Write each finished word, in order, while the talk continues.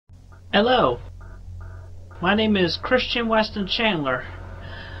Hello, my name is Christian Weston Chandler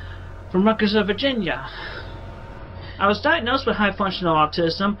from Rutgers, Virginia. I was diagnosed with high functional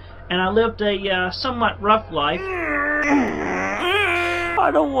autism, and I lived a somewhat rough life. I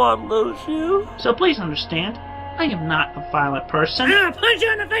don't want to lose you. So please understand, I am not a violent person. I'll punch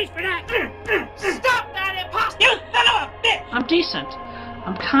you in the face for that. Stop that, imposter! You son of a bitch! I'm decent.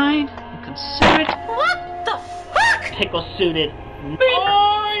 I'm kind. I'm considerate. What the fuck? Pickle-suited.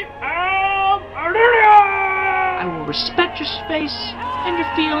 I will respect your space and your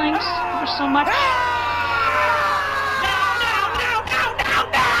feelings ever so much.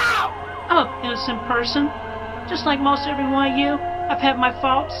 I'm an innocent person, just like most every one of you. I've had my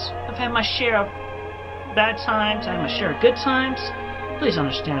faults. I've had my share of bad times. I have my share of good times. Please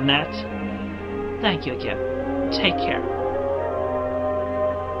understand that. Thank you again. Take care.